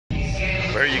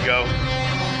here you go.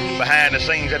 Behind the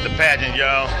scenes at the pageant,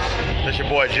 y'all. This your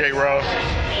boy J Ross.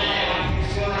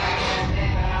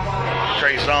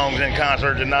 Trey Songz in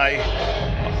concert tonight.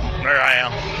 There I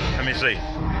am. Let me see.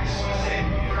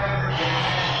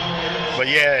 But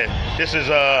yeah, this is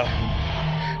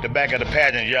the back of the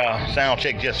pageant, y'all. Sound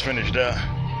check just finished up.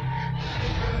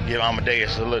 Give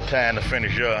Amadeus a little time to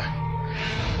finish up.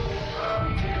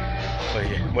 But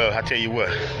yeah, well, I tell you what,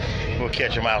 we'll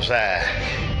catch him outside.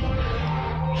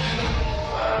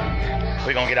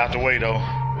 We're gonna get out the way though.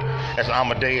 That's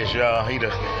Amadeus, y'all. He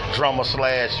the drummer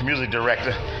 / music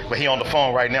director, but he on the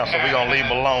phone right now, so we're gonna leave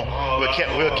him alone.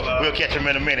 We'll catch him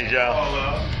in a minute, y'all.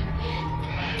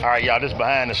 All right, y'all. This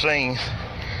behind the scenes.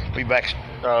 We back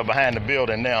behind the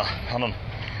building now.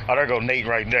 Oh, there go Nate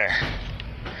right there.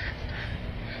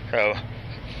 So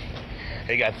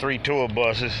they got 3 tour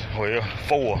buses. Well,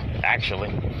 4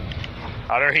 actually.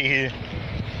 Oh, there he is.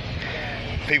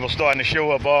 People starting to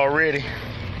show up already.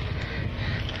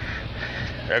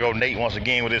 There go Nate once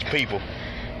again with his people.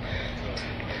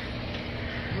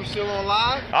 You still on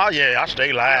live? Oh yeah, I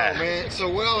stay live. Oh, man. So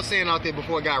what I was saying out there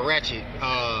before it got ratchet,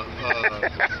 I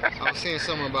was saying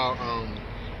something about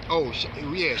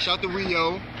shout to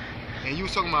Rio, and you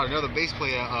was talking about another bass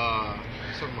player.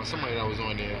 Talking about somebody that was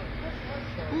on there.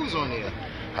 Who was on there?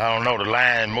 I don't know. The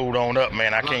line moved on up,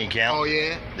 man. I can't count. Oh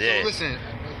yeah. Yeah. So listen.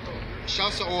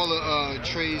 Shouts to all the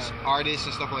Trey's artists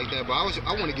and stuff like that, but I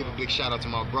want to give a big shout out to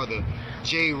my brother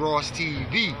J Ross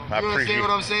TV. You understand what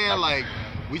I'm saying? Like,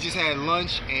 we just had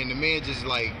lunch and the man just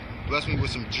like blessed me with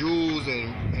some jewels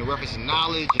and reference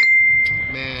knowledge,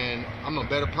 and man, I'm a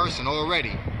better person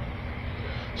already.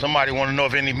 Somebody want to know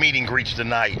if any meet and greets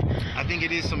tonight. I think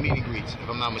it is some meet and greets, if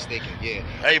I'm not mistaken. Yeah.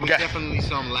 Hey, there was definitely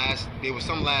some there was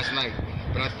some last night,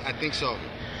 but I think so.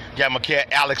 Got my cat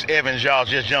Alex Evans, y'all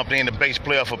just jumped in, the bass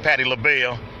player for Patti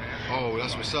LaBelle. Oh,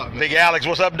 that's what's up, man. Big Alex,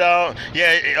 what's up, dog?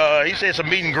 Yeah, he said it's a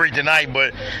meet and greet tonight,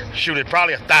 but shoot, it's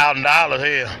probably $1,000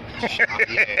 here.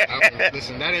 Yeah,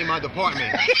 listen, that ain't my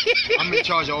department. I'm in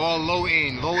charge of all low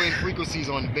end frequencies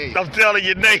on the bass. I'm telling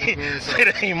you, Nate,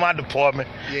 it ain't my department.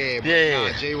 Yeah,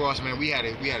 but J Ross, man, we had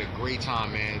a great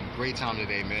time, man. Great time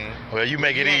today, man. Well, you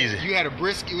make it easy. You had a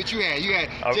brisket. What you had?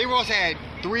 J Ross had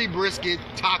 3 brisket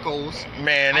tacos.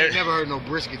 Man, I never heard no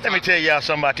brisket tacos. Let me tell y'all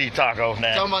something about these tacos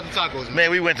now. Tell them about the tacos, man.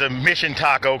 We went to Mission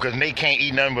Taco because Nate can't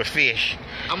eat nothing but fish.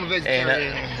 I'm a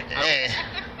vegetarian.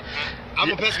 I'm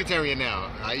a pescatarian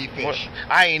now. I eat fish. Well,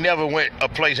 I ain't never went a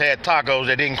place had tacos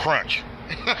that didn't crunch.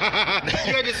 You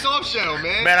had the soft shell,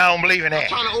 man. Man, I don't believe in that. I'm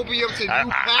trying to open you up to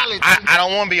new palates. I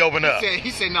don't want to be opened up.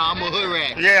 He said, nah, I'm a hood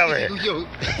rat. Yeah, man.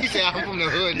 He said, I'm from the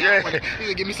hood. Yeah. He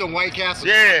said, give me some White Castle.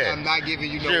 Yeah. I'm not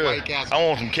giving you no White Castle. I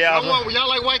want some Castle. Y'all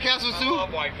like White Castles too? I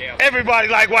love White Castle. Everybody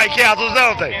like White Castles,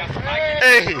 don't they?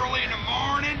 Hey. Early in the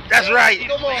morning. That's right.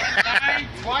 Come on.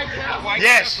 White Castle.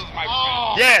 Yes.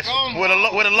 Yes.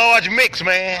 With a large mix,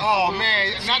 man. Oh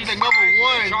man, not the number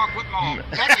one. Chocolate malt.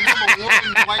 Not the number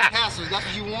one White Castles. That's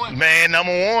what you want, man.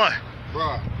 Number 1.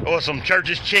 Bruh. Or some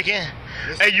Church's chicken.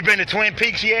 Hey, you been to Twin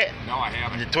Peaks yet? No, I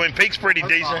haven't. Twin Peaks pretty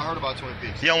decent. I heard about Twin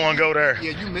Peaks. You don't want to go there?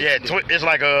 Yeah, you mentioned it. It's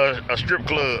like a strip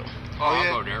club. Oh,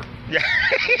 I'll go there. Yeah.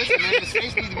 Listen, man, the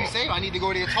states need to be safe. I need to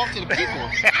go there and talk to the people.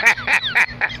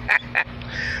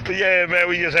 But yeah, man,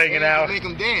 we just hanging out. Make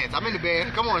them dance. I'm in the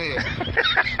band. Come on here.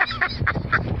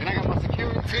 And I got my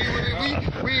security team with me.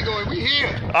 We going. We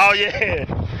here. Oh yeah.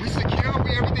 We secure.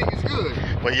 Everything is good.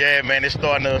 But yeah, man, it's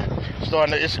starting to.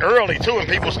 It's early too, and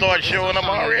people start showing up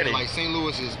already. Like St.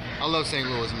 Louis is. I love St.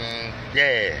 Louis, man.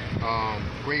 Yeah.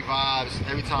 Great vibes.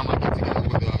 Every time I get together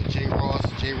with J Ross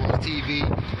TV,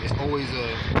 it's always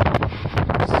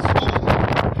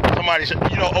somebody said,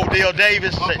 Odell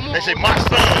Davis. They say my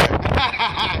son.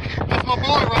 That's my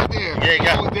boy right there.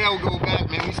 Yeah, Odell go back,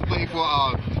 man. We used to play for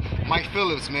Mike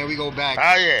Phillips, man. We go back.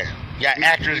 Oh yeah. Got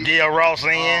actress Gail Ross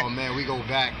in. Oh man, we go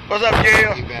back. What's up,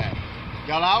 Gail? We back.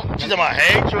 Y'all out? She's talking about,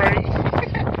 hey, Trey.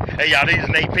 Hey, y'all, these are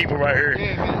Nate people right here.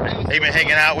 Yeah, man. They been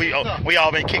hanging out. We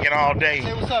all been kicking all day.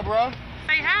 Say what's up, bro.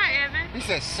 Say hi, Evan. He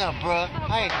said, "Sup, bro?"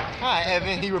 Hi,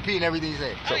 Evan. He repeating everything he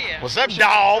said. Oh yeah. What's up,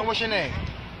 dog? What's your name?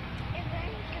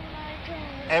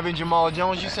 Evan Jamal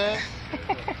Jones. You said?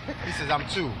 He says, "I'm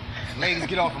 2." Ladies,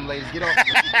 get off him, ladies. Get off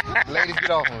him. Ladies,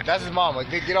 get off him. That's his mama.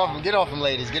 Get off him. Get off him,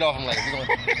 ladies. Get off him, ladies.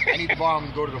 I need to borrow him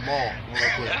to go to the mall real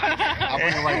quick. I'll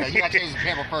bring him right now. You got to change his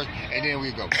pamper first, and then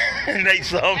we go. Nate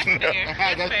something. That's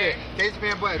fair. Change his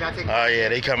pamper. Oh, yeah.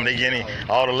 They coming to get him.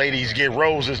 All the ladies get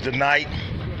roses tonight.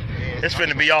 It's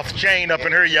finna be off the chain up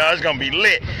in here, y'all. It's gonna be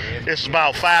lit. It's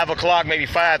about 5 o'clock, maybe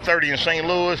 5:30 in St.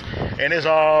 Louis, and it's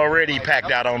already packed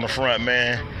out on the front,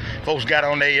 man. Folks got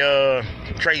on their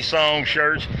Trey Songz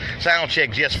shirts. Sound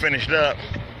check just finished up.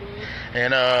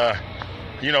 And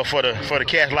you know, for the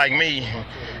cats like me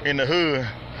in the hood,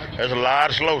 there's a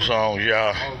lot of slow songs,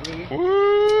 y'all. Oh, really?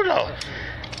 Woo, no.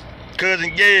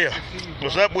 Cousin Gail,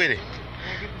 what's up with it?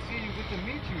 Good to see you. Good to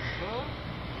meet you, bro.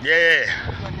 Yeah.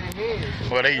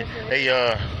 Well,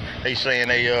 they saying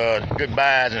they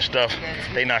goodbyes and stuff.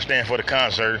 They not staying for the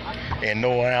concert, and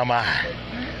nor am I.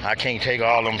 I can't take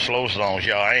all them slow songs,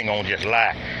 y'all. I ain't gonna just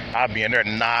lie. I'll be in there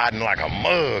nodding like a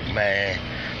mug, man.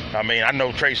 I mean, I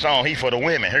know Trey Songz, he for the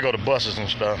women. Here go the buses and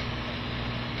stuff.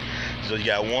 So you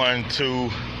got 1, 2,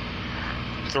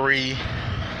 3,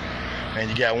 and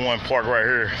you got one park right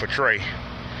here for Trey.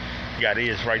 You got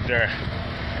his right there.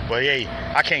 But hey,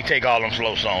 I can't take all them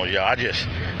slow songs, y'all. I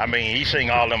mean, he sing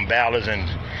all them ballads and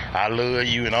I love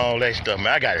you and all that stuff,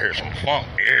 man. I gotta hear some funk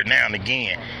every now and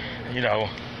again, you know,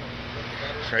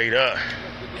 straight up.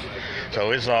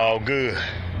 So it's all good.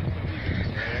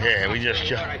 Yeah, we just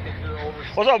chill.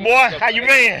 What's up, boy? How you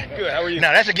been? Good, how are you?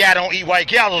 Now, that's a guy that don't eat White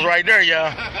Castles right there,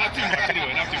 y'all. Not too much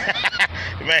anyway, not too much.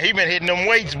 Man, he been hitting them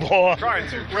weights, boy. Trying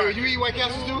to. Wait, you eat White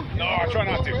Castles too? No, I try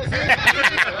not to.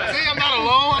 See, I'm not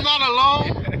alone. I'm not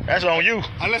alone. That's on you.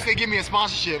 Unless they give me a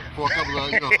sponsorship for a couple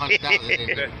of,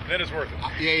 $100,000. That is worth it.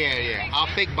 Yeah. I'll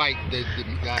fake bite the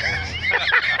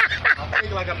I'll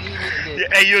fake like I'm eating it.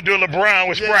 Yeah, hey, you'll do LeBron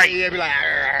with Sprite. Yeah, be like,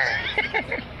 "Arr."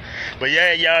 But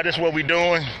yeah, y'all, this is what we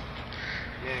doing.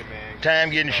 Yeah, man.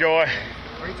 Time getting short.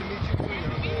 Great to meet you too,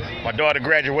 man. My daughter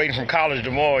graduating from college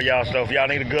tomorrow, y'all. So if y'all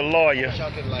need a good lawyer,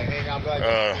 Y'all can like hang out,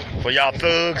 like, for y'all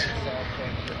thugs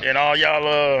and all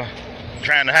y'all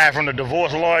trying to hide from the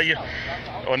divorce lawyer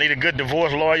or need a good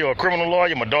divorce lawyer or a criminal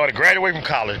lawyer, my daughter graduating from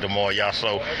college tomorrow, y'all.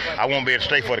 So I won't be able to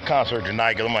stay for the concert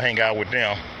tonight because I'm gonna hang out with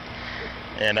them.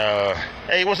 And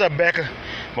hey, what's up, Becca?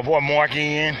 My boy Mark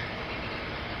in.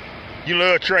 You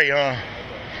love Trey, huh?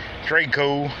 Trey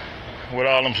cool with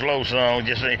all them slow songs.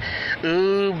 Just say,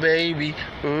 ooh, baby,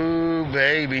 ooh,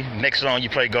 baby. Next song you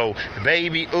play go,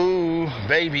 baby, ooh,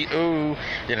 baby, ooh.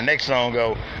 Then the next song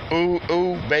go, ooh,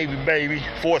 ooh, baby, baby.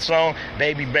 Fourth song,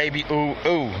 baby, baby, ooh,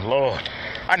 ooh. Lord,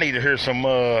 I need to hear some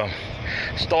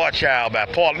Star Child by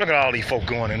Paul. Look at all these folk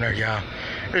going in there, y'all.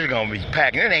 This is gonna be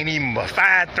packing. It ain't even but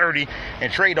 5:30,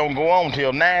 and Trey don't go on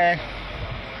till 9.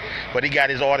 But he got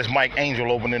his artist Mike Angel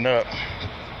opening up.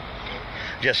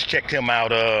 Just checked him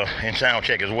out in sound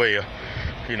check as well,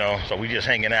 you know. So we just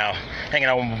hanging out with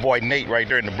my boy Nate right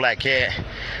there in the Black Cat.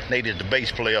 Nate is the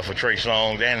bass player for Trey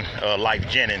Songz and Life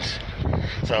Jennings.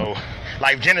 So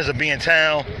Life Jennings will be in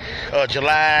town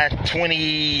July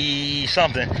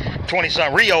 20-something.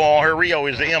 Rio on her. Rio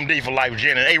is the MD for Life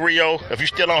Jennings. Hey Rio, if you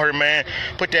still on her, man,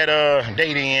 put that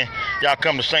date in. Y'all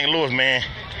come to St. Louis, man.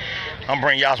 I'm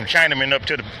bringing y'all some Chinamen up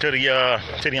to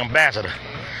the ambassador.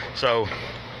 So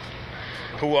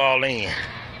who all in?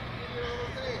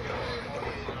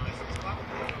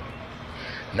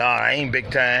 Nah, I ain't big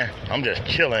time. I'm just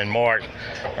chilling, Mark.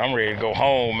 I'm ready to go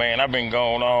home, man. I've been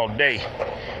gone all day.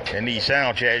 And these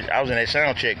sound checks, I was in that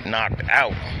sound check knocked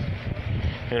out.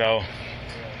 You know.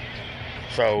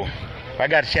 So I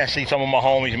got a chance to see some of my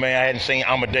homies, man. I hadn't seen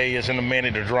Amadeus in a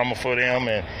minute, the drummer for them,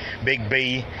 and Big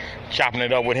B, chopping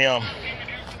it up with him.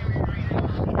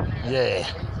 Yeah.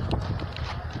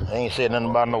 I ain't said nothing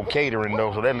about no catering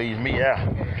though, so that leaves me out.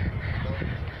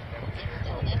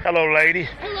 Hello, lady.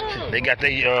 Hello. They got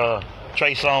their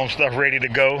Trey Songz stuff ready to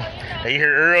go. They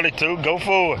here early too. Go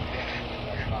for it.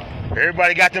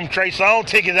 Everybody got them Trey Songz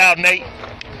tickets out, Nate.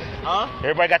 Huh?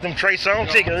 Everybody got them Trey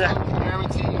Songz tickets out.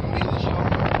 Guarantee you be the show.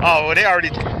 Oh, well, they already.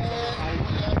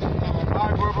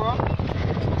 Alright, bro.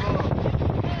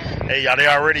 Hey, y'all, they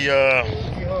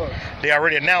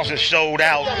already announced it sold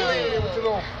out.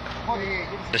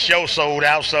 The show sold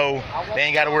out, so they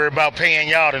ain't got to worry about paying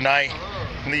y'all tonight.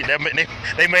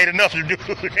 They made enough to do.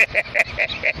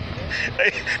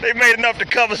 they made enough to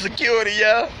cover security,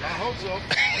 y'all. I hope so.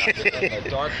 A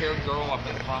dark-haired girl up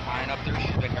in the front line up there.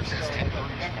 She's been here since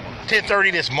 10:30.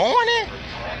 10:30 this morning?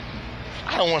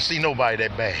 I don't want to see nobody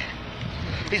that bad.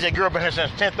 He said, girl been here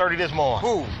since 10:30 this morning.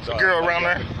 Who? The girl around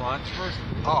there?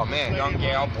 Oh man, Young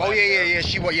gal. Oh yeah.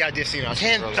 She yeah, I did see that.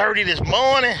 10:30 this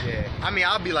morning? Yeah. I mean,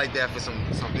 I'll be like that for some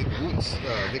Victor Woods.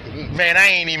 Victor Woods. Man, I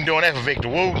ain't even doing that for Victor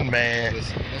Wooten, man.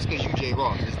 That's because you J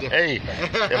Ross. It's different. Hey,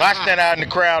 if I stand out in the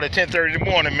crowd at 10:30 in the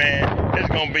morning, man, it's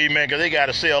gonna be, man, because they got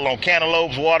to sell on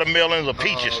cantaloupes, watermelons, or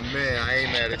peaches. Oh man, I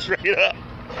ain't mad at you. Straight up.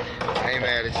 I ain't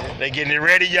mad at you. They getting it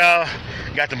ready, y'all.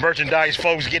 Got the merchandise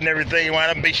folks getting everything. Why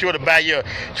not be sure to buy your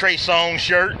Trey Songz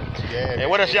shirt. Yeah. And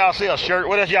what else y'all sell? Shirt?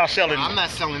 What else y'all selling? I'm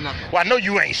not selling nothing. Well, I know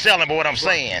you ain't selling, but what I'm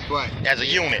saying, But as a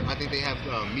unit. I think they have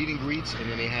meet and greets,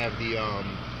 and then they have the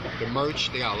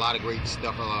merch. They got a lot of great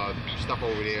stuff over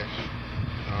there.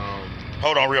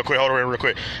 Hold on real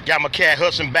quick. Got my cat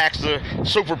Hudson Baxter,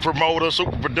 super promoter,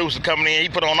 super producer coming in. He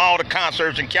put on all the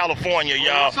concerts in California,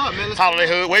 y'all. What's up, man? Holiday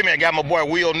Hood. Wait a minute, got my boy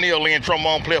Will Neal in,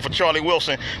 trombone player for Charlie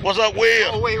Wilson. What's up,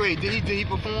 Will? Oh wait, did he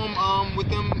perform with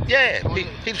them? Yeah,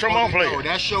 he's trombone player. Oh,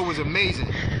 that show was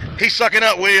amazing. He's sucking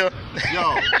up, Will.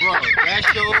 Yo, bro, that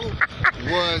show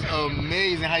was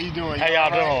amazing. How you doing? How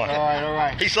y'all doing? All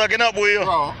right. He's sucking up, Will.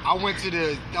 Bro, I went to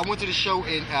the show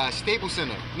in Staples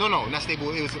Center. No, not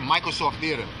Staples. It was Microsoft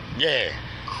Theater. Yeah.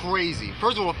 Crazy.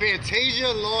 First of all, Fantasia,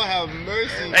 Lord have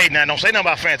mercy. Hey, now don't say nothing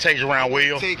about Fantasia around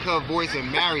Will. Take her voice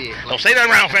and marry it. Don't say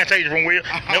nothing around Fantasia from Will.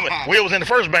 Will was in the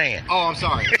first band. Oh, I'm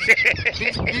sorry.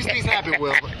 these things happen,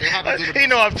 Will. It happens to the You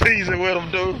know I'm teasing with him,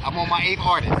 dude. I'm on my 8th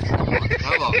artist.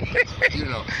 Hello. You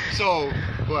know. So,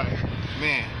 but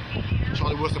man,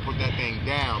 Charlie Wilson put that thing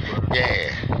down, bro.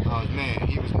 Yeah. Man,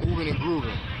 he was moving and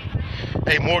grooving.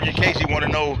 Hey, Morgan Casey want to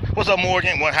know, what's up,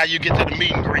 Morgan? How you get to the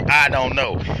meet and greet? I don't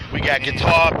know. We got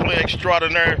guitar player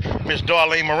extraordinaire, Miss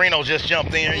Darlene Marino just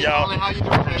jumped in, Hey, y'all. Darlene, how you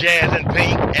doing, man? Jazz and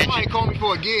Pink. Somebody call me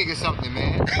for a gig or something,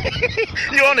 man.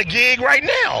 You on the gig right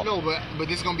now? No, but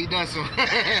this gonna be done soon.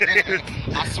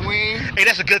 I swing. Hey,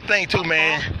 that's a good thing too,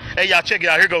 man. Hey, y'all check it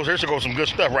out. Here goes some good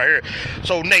stuff right here.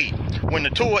 So Nate, when the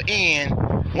tour ends,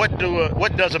 what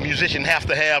does a musician have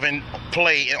to have in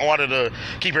play in order to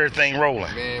keep everything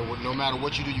rolling? Man, no matter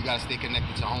what you do, you gotta stay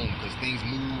connected to home because things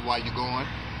move while you're going.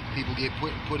 People get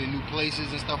put in new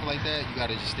places and stuff like that. You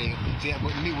gotta just stay. See,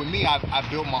 with me, I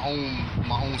built my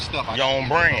own stuff. Your own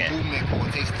brand. A movement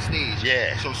called Taste the Stage.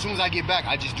 Yeah. So as soon as I get back,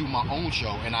 I just do my own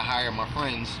show and I hire my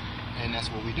friends, and that's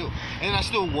what we do. And I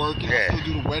still work. And I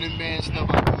still do the wedding band stuff.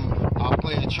 I'll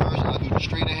play at church. I'll do the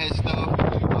straight ahead stuff.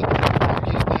 I'll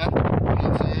do the death. You know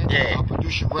what I'm saying? Yeah. I'll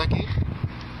produce your record.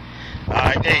 All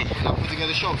right, hey. And I put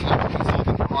together shows. And I'm a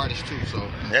consultant artist too. So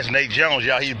That's Nate Jones,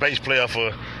 y'all. He's bass player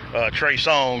for Trey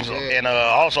Songz and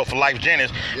also for Life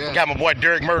Jennings. Yeah. Got my boy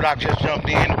Derek Murdoch just jumped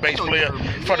in, the bass player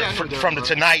from the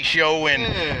Tonight Show and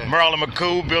Marilyn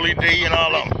McCool, Billy D, and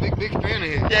all of them. Big fan of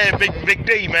him. Yeah, big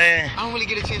D, man. I don't really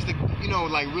get a chance to,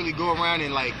 like really go around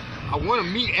and like, I want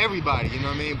to meet everybody, you know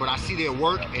what I mean? But I see their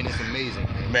work and it's amazing.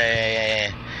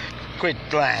 Man, quit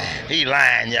lying. He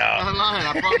lying, y'all. I'm lying,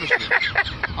 I promise you.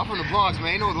 I'm from the Bronx, man.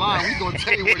 Ain't no lying. We gonna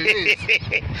tell you what it is.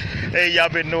 Hey, y'all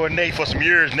been knowing Nate for some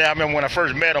years now. I remember when I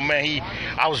first met him, man.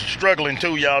 I was struggling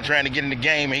too, y'all, trying to get in the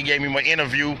game, and he gave me my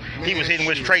interview. Man, he was hitting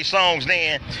with Trey Songz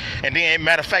then, and then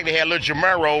matter of fact, they had Lil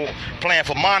Jamero playing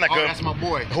for Monica. Oh, that's my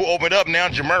boy. Who opened up now?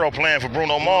 Jamero playing for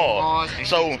Bruno Mars.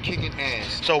 So kicking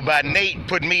ass. So by Nate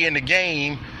putting me in the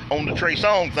game on the Trey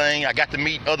Songz thing, I got to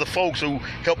meet other folks who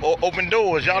help open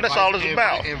doors, y'all. That's all it's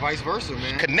about. And vice versa,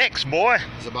 man. Connects, boy.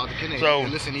 It's about the connect. So,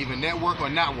 listen, either network or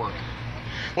not work.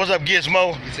 What's up,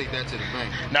 Gizmo? You take that to the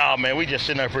bank. Nah, man, we just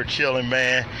sitting up here chilling,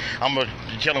 man. I'm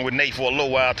chilling with Nate for a little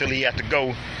while till he has to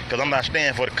go, cause I'm not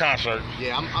staying for the concert.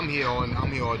 Yeah, I'm here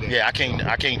all day. Yeah, I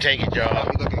can't take it, y'all.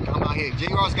 I'm out here. J.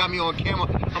 Ross got me on camera.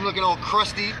 I'm looking all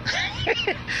crusty.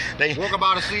 They walk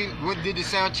about to sleep. Did the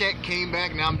sound check, came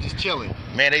back. Now I'm just chilling.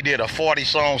 Man, they did a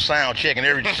 40-song sound check, and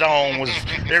every song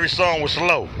was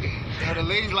slow. Yeah, the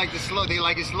ladies like the slow. They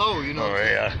like it slow, you know. Oh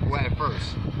yeah. Well, at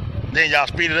first. Then y'all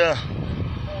speed it up.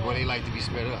 Well, they like to be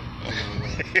sped up.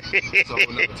 So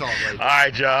another talk right there. All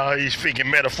right, y'all. He's speaking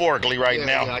metaphorically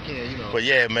now. Yeah, I can't, But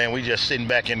yeah, man, we just sitting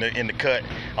back in the cut.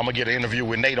 I'm gonna get an interview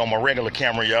with Nate on my regular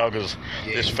camera, y'all, cause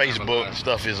this Facebook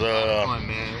stuff is fun,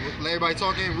 man. Everybody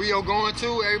talking. Rio going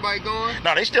too? Everybody going?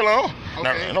 No, they still on. Okay.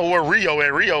 Now, I know where Rio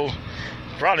at. Rio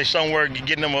probably somewhere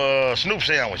getting them a Snoop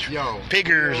sandwich. Yo,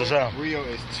 Piggers or something. Rio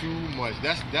is too much.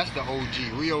 That's the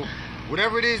OG. Rio,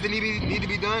 whatever it is that need to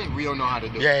be done, Rio know how to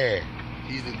do it. Yeah.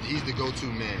 He's the go-to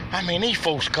man. I mean, these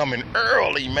folks coming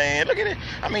early, man. Look at it.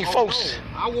 I mean, folks.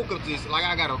 No. I woke up this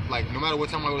I gotta no matter what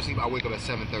time I go to sleep, I wake up at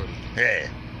 7:30. Yeah.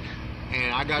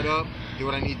 And I got up, did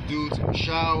what I need to do, took a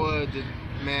shower,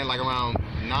 man, like around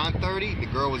 9:30, the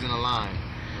girl was in a line.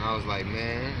 And I was like,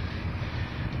 man.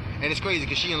 And it's crazy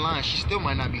because she in line, she still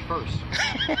might not be first.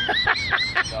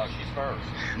 No, she's first.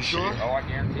 You sure? Oh, I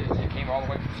guarantee it. She came all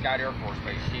the way from Scott Air Force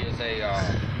Base. She is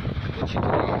what she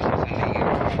doing? She's in the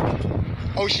Air Force.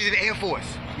 Oh, she's in the Air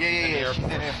Force. Yeah. She's in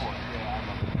the Air Force.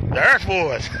 The Air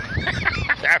Force.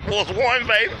 Air Force One,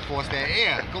 baby. Air Force that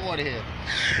air. Come on in here.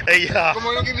 Hey, y'all. Come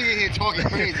on, don't get me in here talking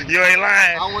crazy. You ain't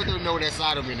lying. I want them to know that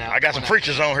side of me now. I got some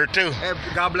preachers on here, too. Hey,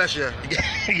 God bless you.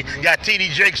 Got TD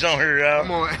Jakes on here, y'all.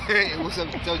 Come on. Hey, what's up?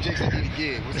 Tell Jakes I need a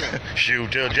gig. What's up?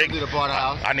 Shoot, tell Jake.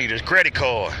 I need his credit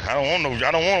card. I don't want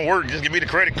to work. Just give me the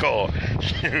credit card.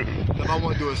 Shoot. If I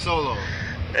want to do a solo.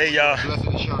 Hey, y'all. Blessed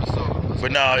assurance solo.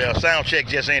 But no, y'all, sound check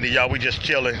just ended, y'all. We just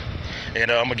chilling.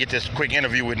 And I'm going to get this quick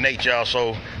interview with Nate, y'all,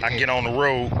 so I can get on the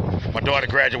road. My daughter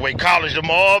graduate college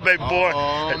tomorrow, baby boy.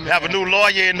 Have a new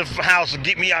lawyer in the house to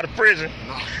get me out of prison.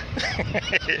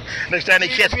 Next time they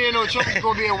catch me, you gonna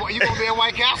be at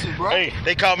White Castle, bro. Hey,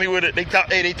 they called me with they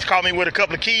called me with a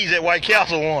couple of keys at White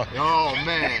Castle one. Oh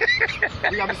man,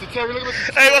 we got Mr. Terry. Look at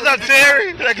Mr. Hey, what's up,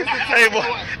 Terry? Hey, boy.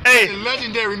 Hey,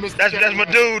 legendary Mr. That's my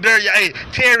dude there. Hey,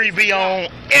 Terry be on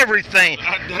everything.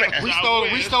 We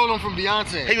stole him from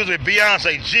Beyonce. He was with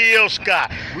Beyonce, Jill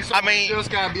Scott. Jill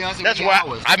Scott, Beyonce. That's why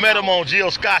I met him on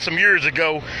Jill Scott some years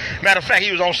ago. Matter of fact,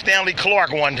 he was on Stanley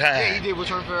Clark one time. Yeah, he did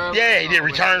Return Forever. Yeah, he did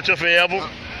Return to Forever.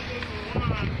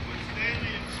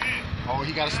 Oh,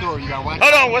 he got a story. You gotta watch.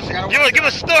 Hold on, give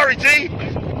us a story, T.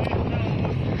 Return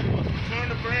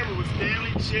to Forever with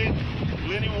Stanley Chick,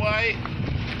 Lenny White,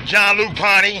 John Luke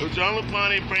Ponty, and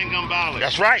Frank Gumbala.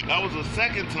 That's right. That was the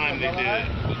second time they did it.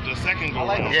 The second go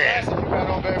round. Yeah.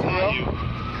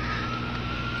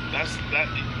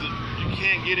 You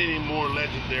can't get any more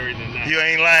legendary than that. You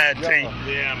ain't lying, T.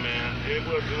 Yeah, man. It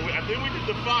was. I think we did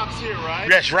the Fox here, right?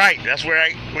 That's right. That's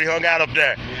where we hung out up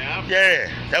there. Yeah. Yeah.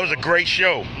 That was a great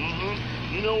show.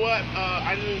 You know what?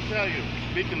 I didn't tell you.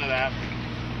 Speaking of that,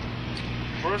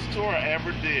 first tour I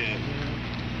ever did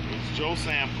was Joe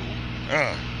Sample.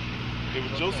 It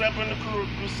was Joe Sample and the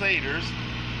Crusaders,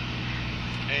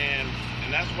 and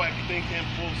that's why things came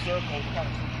full circle.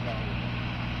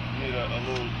 Need a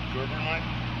little Gerber knife.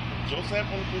 Joe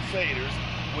Sample and the Crusaders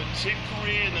with Chick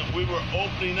Corea, and we were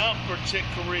opening up for Chick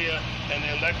Corea and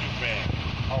the Electric Band.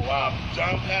 Oh wow!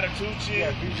 John Patitucci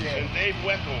and Dave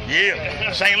Weckl.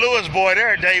 Yeah, St. Louis boy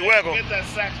there, Dave Weckl. Get that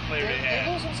sax player they had.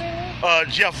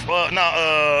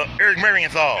 Eric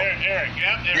Marienthal. Eric,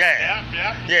 yep.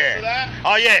 Yeah.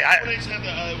 Oh yeah.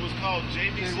 It was called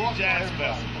JBC Jazz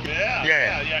Festival.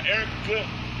 Yeah. Eric, good,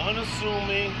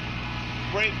 unassuming,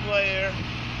 great player,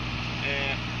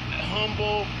 and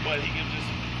humble, but he could just,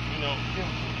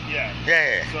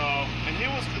 Yeah. So, and he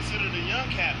was considered a young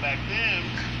cat back then.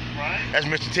 Right? That's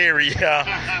Mr. Terry.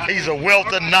 He's a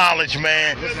wealth of knowledge,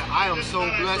 man. Listen, I am so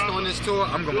blessed on this tour.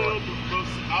 I'm gonna.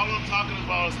 All I'm talking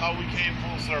about is how we came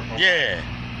full circle. Yeah.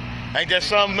 Ain't that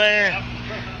something, man?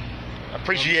 I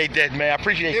appreciate that, man. I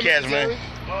appreciate cats, man.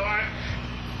 All right.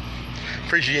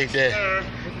 Appreciate that.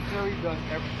 Mr. Terry does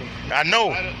everything. I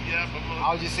know.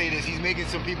 I'll just say this: he's making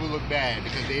some people look bad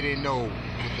because they didn't know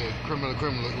what the criminal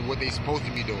what they supposed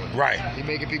to be doing. Right. He's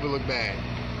making people look bad.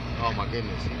 Oh my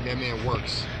goodness, that man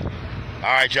works. All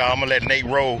right, y'all, I'm gonna let Nate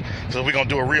roll, so we're gonna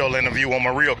do a real interview on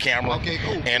my real camera. Okay,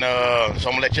 cool. And so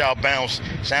I'm gonna let y'all bounce,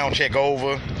 sound check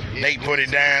over. Yeah, Nate put it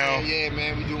down. Yeah,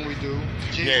 man, we do what we do.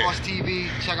 J Ross TV,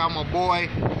 check out my boy.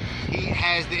 He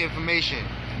has the information.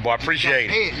 Boy, I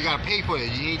appreciate it. You gotta pay for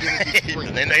it. You ain't getting it for free.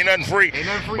 Ain't nothing free.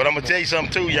 But I'm gonna tell you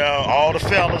something too, y'all. All the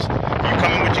fellas, you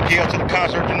coming with your girl to the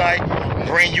concert tonight,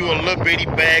 bring you a little bitty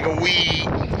bag of weed.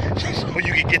 So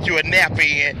you can get you a nap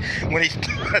in when he's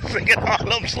singing all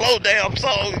them slow down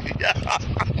songs.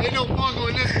 Ain't no funk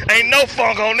on this one. Ain't no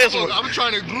funk on this one. I'm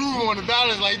trying to groove on the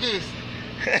balance like this.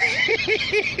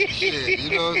 Shit,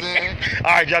 you know what I'm saying?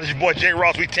 All right, y'all, this your boy J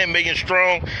Ross. We 10 million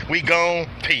strong. We gone.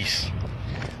 Peace.